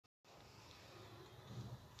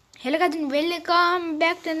Hello guys and welcome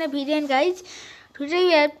back to the video. And guys, today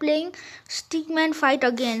we are playing Stickman fight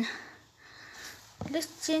again.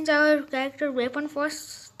 Let's change our character weapon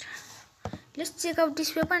first. Let's check out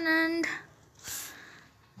this weapon and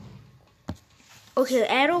okay,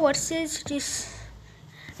 arrow versus this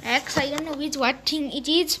axe. I don't know what thing it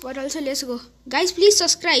is, but also let's go. Guys, please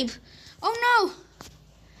subscribe. Oh no!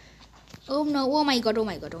 Oh no! Oh my god! Oh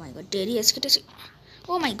my god! Oh my god! There he is.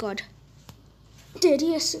 Oh my god! There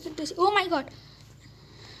he is. Oh my god!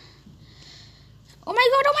 Oh my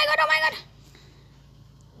god! Oh my god! Oh my god!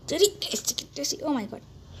 There he is. Oh my god!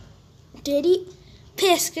 There he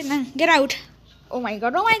is. Get out! Oh my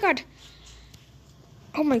god! Oh my god!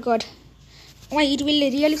 Oh my god! Oh my! It will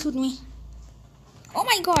really shoot me. Oh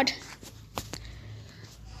my god!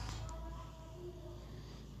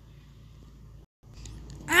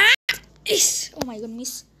 Ah! Yes! Oh my god!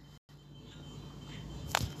 Miss!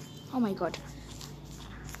 Oh my god!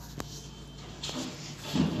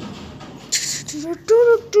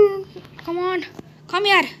 Come on! Come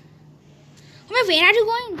here! Oh my! Where are you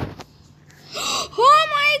going? Oh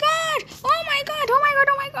my god! Oh my god! Oh my god!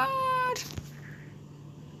 Oh my god!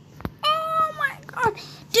 Oh my god!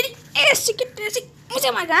 Did it?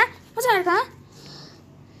 मुझे मारा?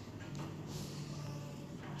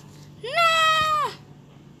 No!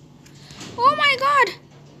 Oh my god!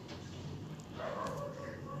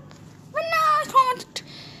 No!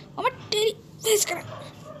 Oh my!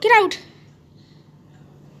 Get out!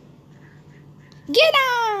 Get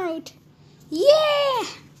out! Yeah!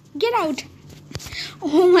 Get out!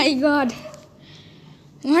 Oh my god!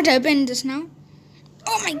 What happened just now?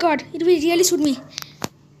 Oh my god! It will really shoot me.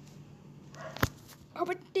 Oh,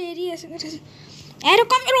 but there he is. Arrow,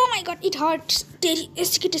 come here! Oh my god! It hurts. There he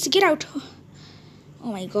is. Get out!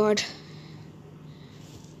 Oh my god!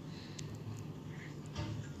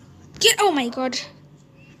 Oh my god!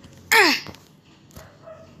 Ah!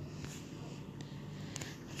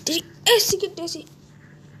 There he is.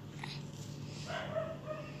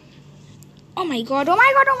 Oh my god! Oh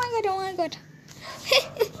my god! Oh my god! Oh my god!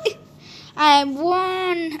 I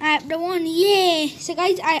won! I have won! Yay! So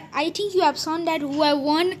guys, I think you have seen that who I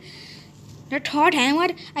won the third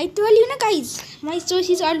hammer. I told you, guys, my choice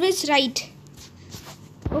is always right.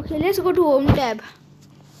 Okay, let's go to home tab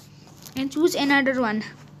and choose another one.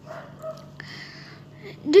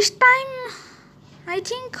 This time, I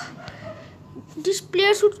think this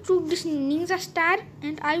player should choose this ninja star,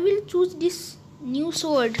 and I will choose this new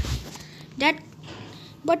sword.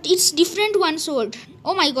 But it's different one sword.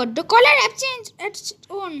 Oh my god, the color have changed its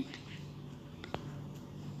own.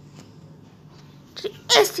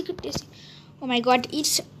 Oh my god,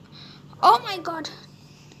 it's... Oh my god.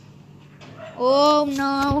 Oh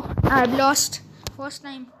no, I've lost. First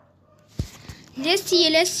time. Let's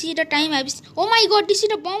see the time I've... Oh my god, this is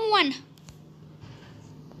the bomb one.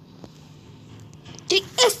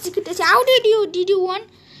 How did you won?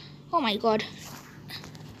 Oh my god.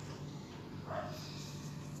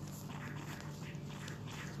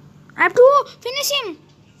 I have to finish him.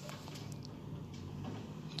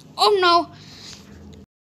 Oh no.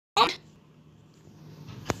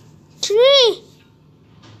 3.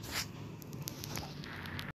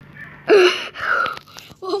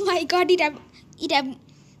 Oh my god, it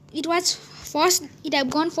was first. It have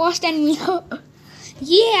gone first and me.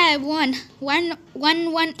 Yeah, I won. One.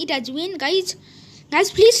 It has win, guys. Guys,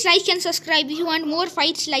 please like and subscribe if you want more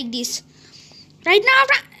fights like this. Right now,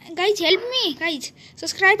 guys, help me, guys.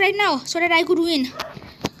 Subscribe right now so that I could win.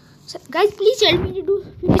 So, guys, please help me to do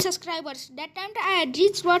 50 subscribers. That time I had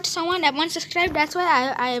reached someone at 1 subscribe. That's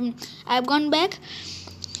why I have gone back.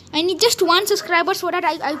 I need just 1 subscriber so that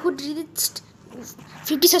I could reach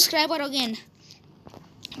 50 subscriber again.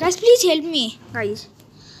 Guys, please help me, guys.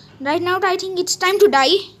 Right now, I think it's time to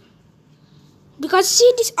die. Because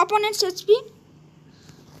see this opponent's HP.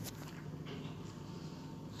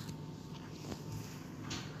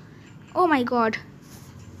 Oh my god.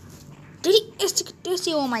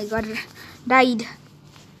 Oh my god. Died.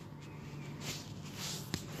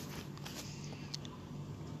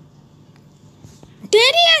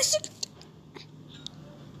 There he is.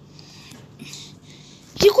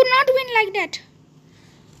 He could not win like that.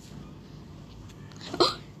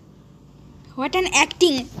 Oh, what an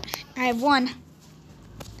acting. I won.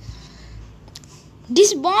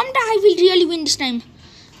 This bomb I will really win this time.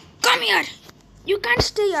 Come here. You can't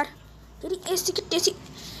stay here.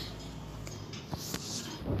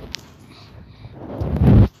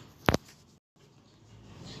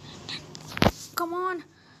 Come on.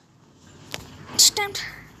 It's time.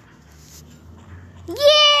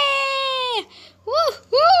 Yay!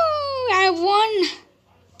 Woohoo! I won.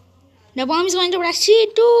 The bomb is going to press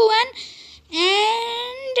 3, 2, 1.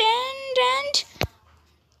 And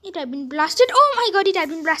it had been blasted. Oh my god, it had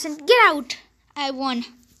been blasted. Get out. I won.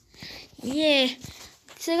 Yeah.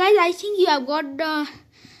 So guys, I think you have got the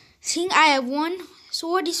thing. I have won.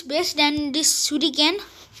 Sword is best than this shuriken.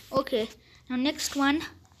 Okay. Now next one.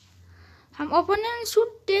 Some opponent should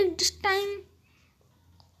take this time.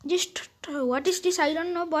 Just what is this? I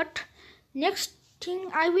don't know. But next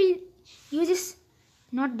thing I will use is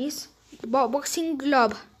not this boxing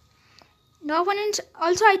glove. The opponents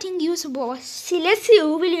also I think use see. Let's see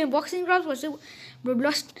who will use boxing gloves versus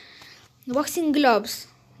boxing gloves.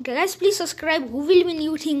 Okay, guys, please subscribe. Who will win?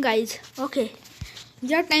 You think, guys? Okay.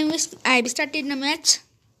 Without time waste, I have started the match.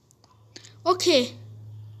 Okay.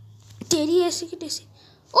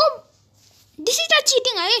 Oh, this is not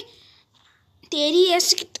cheating,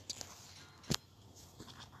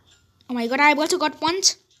 Oh my god, I have also got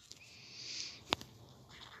punch.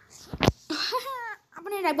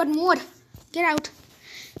 Opponent, I've got more. Get out.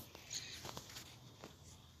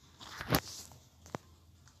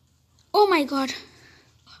 Oh my god.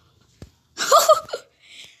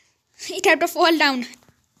 It had to fall down.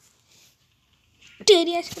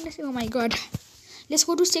 Oh my god. Let's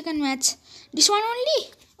go to second match. This one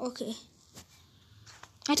only? Okay.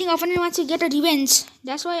 I think opponent wants to get a revenge.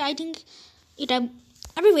 That's why I think it have...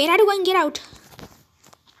 where are you going? Get out.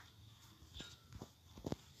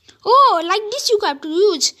 Oh, like this you have to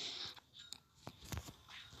use.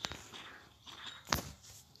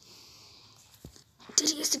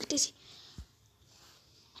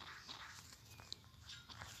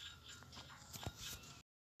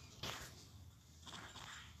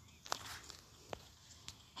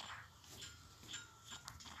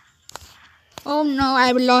 Oh no,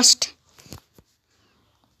 I've lost.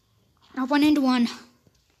 Opponent won.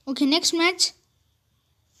 Okay, next match.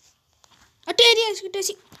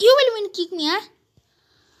 You will win, kick me, huh?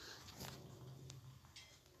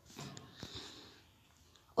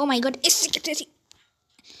 Oh my god,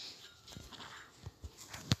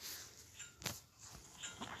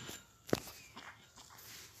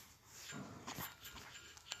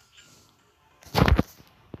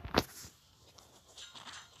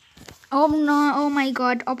 oh no, oh my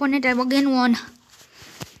god, opponent have again won.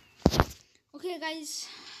 Okay guys,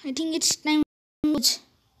 I think it's time to lose.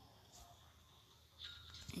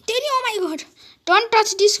 Oh my god, don't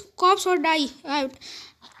touch this corpse or die. Oh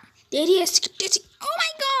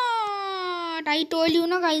my god, I told you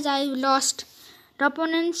no guys, I lost. The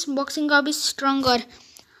opponent's boxing glove is stronger.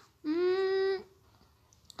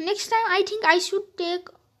 Next time I think I should take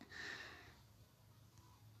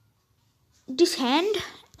this hand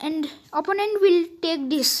and opponent will take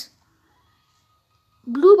this.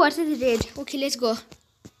 Blue versus red. Okay, let's go.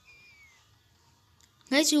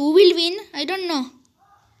 Guys, who will win? I don't know.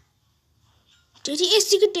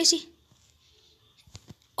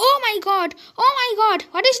 Oh my god. Oh my god.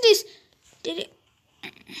 What is this?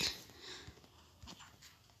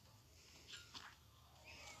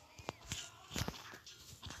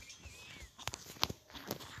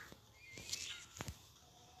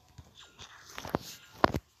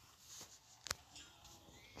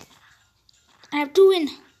 I have to win.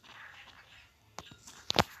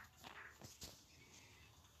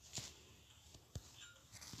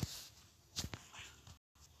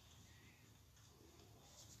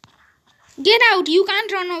 Get out. You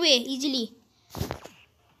can't run away easily.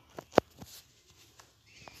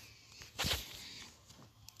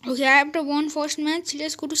 Okay, I have to won first match.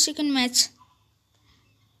 Let's go to second match.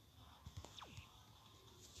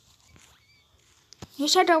 You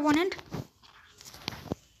said opponent.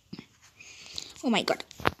 Oh my god.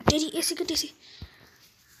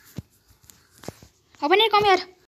 Opponent, come here.